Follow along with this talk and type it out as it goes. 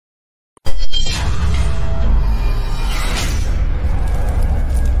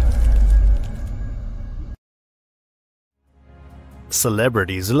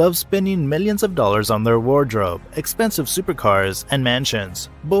Celebrities love spending millions of dollars on their wardrobe, expensive supercars, and mansions.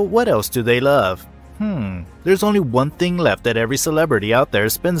 But what else do they love? There's only one thing left that every celebrity out there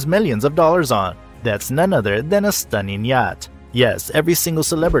spends millions of dollars on. That's none other than a stunning yacht. Yes, every single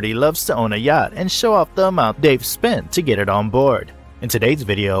celebrity loves to own a yacht and show off the amount they've spent to get it on board. In today's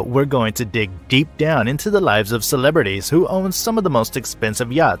video, we're going to dig deep down into the lives of celebrities who own some of the most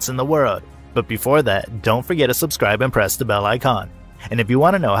expensive yachts in the world. But before that, don't forget to subscribe and press the bell icon. And if you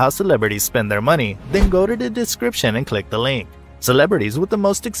want to know how celebrities spend their money, then go to the description and click the link. Celebrities with the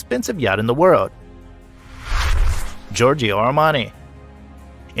most expensive yacht in the world. Giorgio Armani.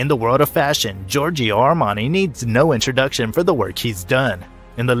 In the world of fashion, Giorgio Armani needs no introduction for the work he's done.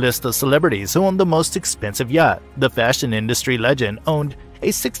 In the list of celebrities who own the most expensive yacht, the fashion industry legend owned a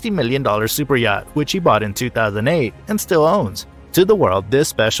 $60 million super yacht which he bought in 2008 and still owns. To the world, this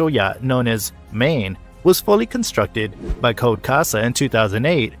special yacht, known as Maine, was fully constructed by Code Casa in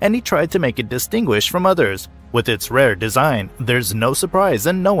 2008, and he tried to make it distinguished from others. With its rare design, there's no surprise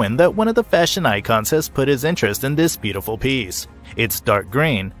in knowing that one of the fashion icons has put his interest in this beautiful piece. It's dark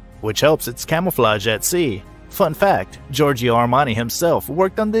green, which helps its camouflage at sea. Fun fact, Giorgio Armani himself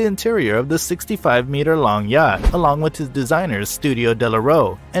worked on the interior of the 65-meter-long yacht along with his designers Studio Della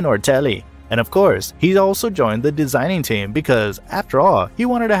Roe and Ortelli. And of course, he also joined the designing team because, after all, he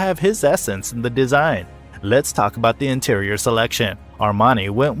wanted to have his essence in the design. Let's talk about the interior selection. Armani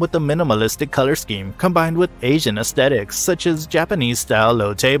went with a minimalistic color scheme combined with Asian aesthetics such as Japanese-style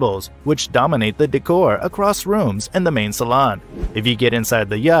low tables, which dominate the decor across rooms and the main salon. If you get inside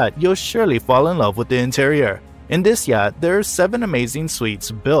the yacht, you'll surely fall in love with the interior. In this yacht, there are 7 amazing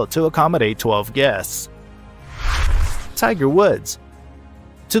suites built to accommodate 12 guests. Tiger Woods.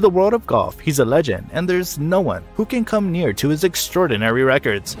 To the world of golf, he's a legend, and there's no one who can come near to his extraordinary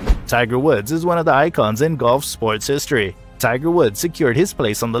records. Tiger Woods is one of the icons in golf sports history. Tiger Woods secured his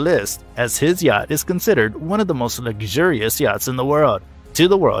place on the list, as his yacht is considered one of the most luxurious yachts in the world. To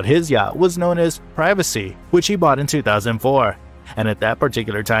the world, his yacht was known as Privacy, which he bought in 2004. And at that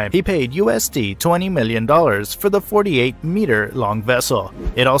particular time, he paid USD $20 million for the 48-meter-long vessel.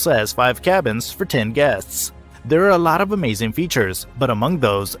 It also has 5 cabins for 10 guests. There are a lot of amazing features, but among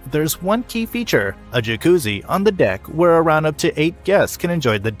those, there's one key feature, a jacuzzi on the deck where around up to 8 guests can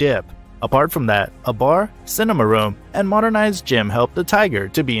enjoy the dip. Apart from that, a bar, cinema room, and modernized gym help the Tiger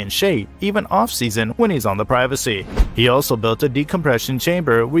to be in shape even off-season when he's on the Privacy. He also built a decompression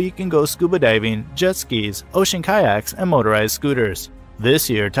chamber where you can go scuba diving, jet skis, ocean kayaks, and motorized scooters. This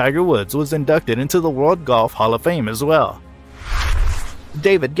year, Tiger Woods was inducted into the World Golf Hall of Fame as well.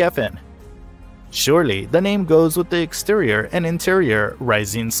 David Geffen. Surely, the name goes with the exterior and interior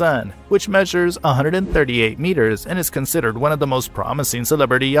Rising Sun, which measures 138 meters and is considered one of the most promising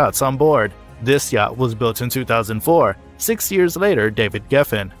celebrity yachts on board. This yacht was built in 2004. 6 years later, David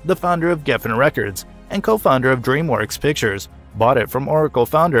Geffen, the founder of Geffen Records and co-founder of DreamWorks Pictures, bought it from Oracle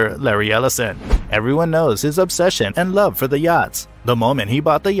founder Larry Ellison. Everyone knows his obsession and love for the yachts. The moment he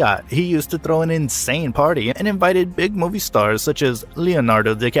bought the yacht, he used to throw an insane party and invited big movie stars such as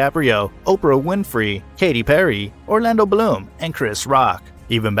Leonardo DiCaprio, Oprah Winfrey, Katy Perry, Orlando Bloom, and Chris Rock.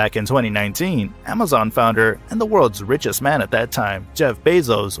 Even back in 2019, Amazon founder and the world's richest man at that time, Jeff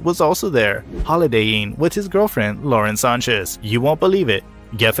Bezos, was also there, holidaying with his girlfriend Lauren Sanchez. You won't believe it.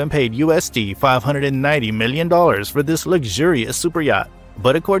 Geffen paid USD $590 million for this luxurious super yacht.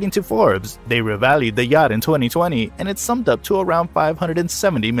 But according to Forbes, they revalued the yacht in 2020 and it summed up to around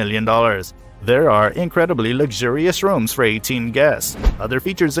 $570 million. There are incredibly luxurious rooms for 18 guests. Other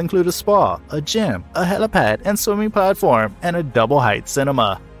features include a spa, a gym, a helipad and swimming platform, and a double-height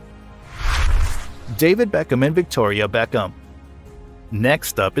cinema. David Beckham and Victoria Beckham.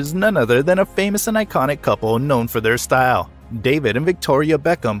 Next up is none other than a famous and iconic couple known for their style. David and Victoria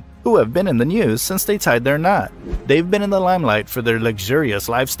Beckham, who have been in the news since they tied their knot. They've been in the limelight for their luxurious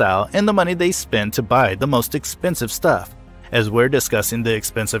lifestyle and the money they spend to buy the most expensive stuff. As we're discussing the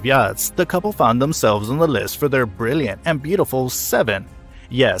expensive yachts, the couple found themselves on the list for their brilliant and beautiful 7.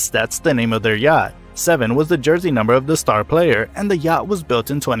 Yes, that's the name of their yacht. 7 was the jersey number of the star player, and the yacht was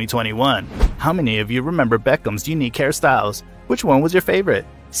built in 2021. How many of you remember Beckham's unique hairstyles? Which one was your favorite?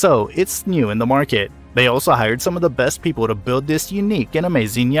 So, it's new in the market. They also hired some of the best people to build this unique and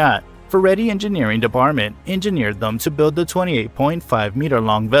amazing yacht. Ferretti Engineering Department engineered them to build the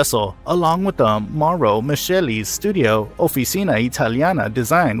 28.5-meter-long vessel, along with the Mauro Micheli's studio Officina Italiana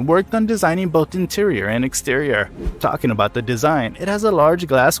design worked on designing both interior and exterior. Talking about the design, it has a large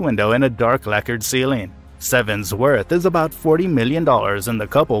glass window and a dark lacquered ceiling. 7's worth is about $40 million, and the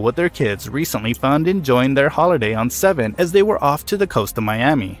couple with their kids recently found enjoying their holiday on 7 as they were off to the coast of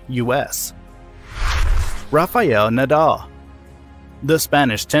Miami, US. Rafael Nadal. The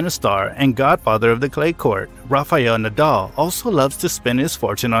Spanish tennis star and godfather of the clay court, Rafael Nadal, also loves to spend his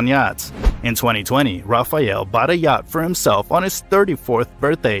fortune on yachts. In 2020, Rafael bought a yacht for himself on his 34th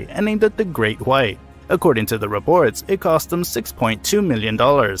birthday and named it the Great White. According to the reports, it cost him $6.2 million.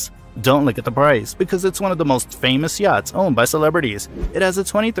 Don't look at the price, because it's one of the most famous yachts owned by celebrities. It has a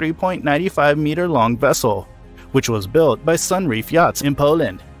 23.95-meter-long vessel, which was built by Sunreef Yachts in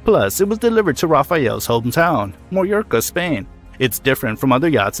Poland. Plus, it was delivered to Rafael's hometown, Mallorca, Spain. It's different from other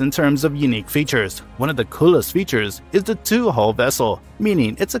yachts in terms of unique features. One of the coolest features is the two-hull vessel,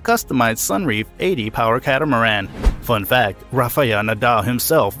 meaning it's a customized Sunreef 80-power catamaran. Fun fact, Rafael Nadal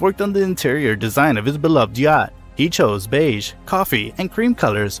himself worked on the interior design of his beloved yacht. He chose beige, coffee, and cream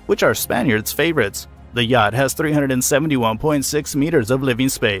colors, which are Spaniards' favorites. The yacht has 371.6 meters of living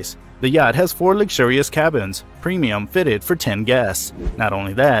space. The yacht has 4 luxurious cabins, premium fitted for 10 guests. Not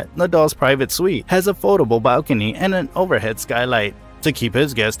only that, Nadal's private suite has a foldable balcony and an overhead skylight. To keep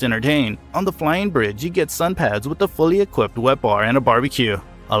his guests entertained, on the flying bridge you get sun pads with a fully equipped wet bar and a barbecue.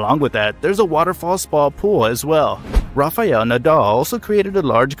 Along with that, there's a waterfall spa pool as well. Rafael Nadal also created a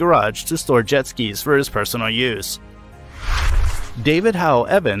large garage to store jet skis for his personal use. David Howell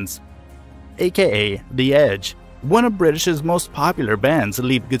Evans, aka The Edge, one of British's most popular bands,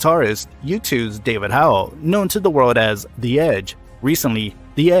 lead guitarist U2's David Howell, known to the world as The Edge. Recently,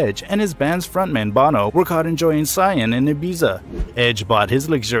 The Edge and his band's frontman Bono were caught enjoying cyan in Ibiza. Edge bought his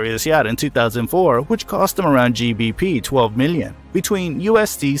luxurious yacht in 2004, which cost him around GBP 12 million, between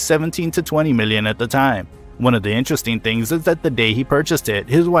USD 17 to 20 million at the time. One of the interesting things is that the day he purchased it,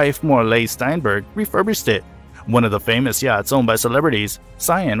 his wife Morley Steinberg refurbished it. One of the famous yachts owned by celebrities,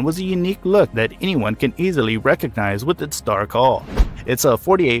 Cyan was a unique look that anyone can easily recognize with its dark hull. It's a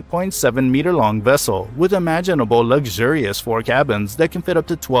 48.7-meter-long vessel with imaginable luxurious 4 cabins that can fit up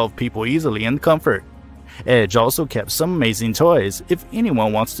to 12 people easily in comfort. Edge also kept some amazing toys if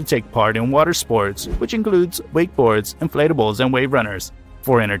anyone wants to take part in water sports, which includes wakeboards, inflatables, and wave runners.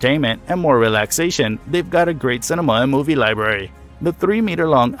 For entertainment and more relaxation, they've got a great cinema and movie library. The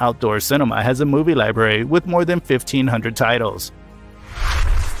 3-meter-long outdoor cinema has a movie library with more than 1,500 titles.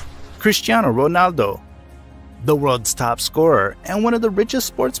 Cristiano Ronaldo, the world's top scorer and one of the richest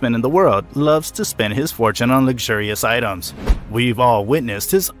sportsmen in the world, loves to spend his fortune on luxurious items. We've all witnessed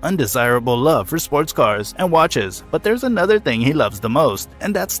his undesirable love for sports cars and watches, but there's another thing he loves the most,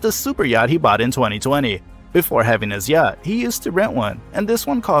 and that's the super yacht he bought in 2020. Before having his yacht, he used to rent one, and this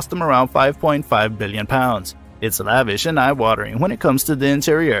one cost him around £5.5 billion. It's lavish and eye-watering when it comes to the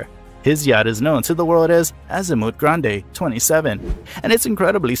interior. His yacht is known to the world as Azimut Grande 27, and it's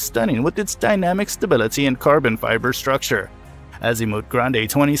incredibly stunning with its dynamic stability and carbon fiber structure. Azimut Grande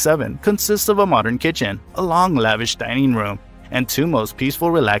 27 consists of a modern kitchen, a long lavish dining room, and 2 most peaceful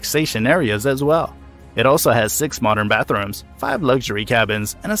relaxation areas as well. It also has 6 modern bathrooms, 5 luxury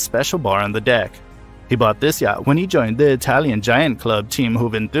cabins, and a special bar on the deck. He bought this yacht when he joined the Italian giant club Team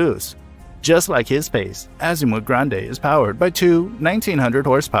Juventus. Just like his pace, Azimut Grande is powered by 2 1900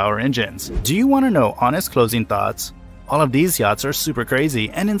 horsepower engines. Do you want to know honest closing thoughts? All of these yachts are super crazy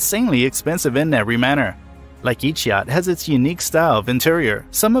and insanely expensive in every manner. Like each yacht has its unique style of interior,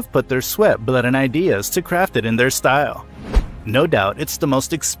 some have put their sweat, blood, and ideas to craft it in their style. No doubt it's the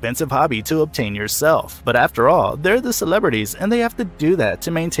most expensive hobby to obtain yourself, but after all, they're the celebrities and they have to do that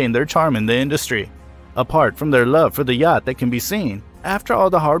to maintain their charm in the industry. Apart from their love for the yacht that can be seen, after all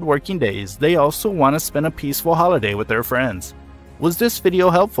the hard-working days, they also want to spend a peaceful holiday with their friends. Was this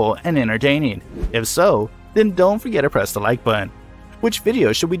video helpful and entertaining? If so, then don't forget to press the like button. Which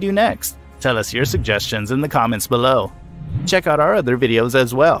video should we do next? Tell us your suggestions in the comments below. Check out our other videos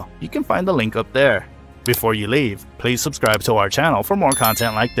as well. You can find the link up there. Before you leave, please subscribe to our channel for more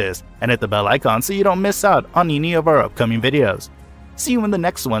content like this, and hit the bell icon so you don't miss out on any of our upcoming videos. See you in the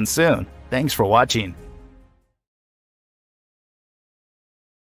next one soon. Thanks for watching.